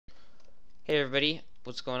Hey everybody,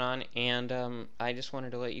 what's going on? And I just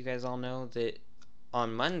wanted to let you guys all know that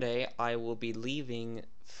on Monday I will be leaving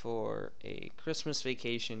for a Christmas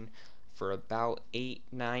vacation for about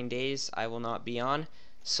 8-9 days. I will not be on,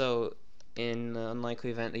 so in the unlikely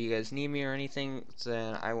event that you guys need me or anything,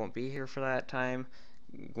 then I won't be here for that time.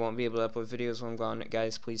 Won't be able to upload videos when I'm gone.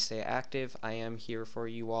 Guys, please stay active. I am here for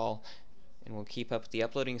you all, and we'll keep up the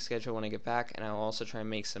uploading schedule when I get back, and I'll also try and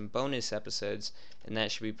make some bonus episodes, and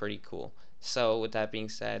that should be pretty cool. So with that being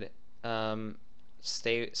said,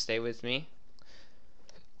 stay with me,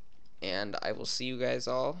 and I will see you guys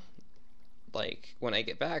all like when I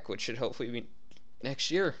get back, which should hopefully be next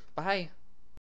year. Bye.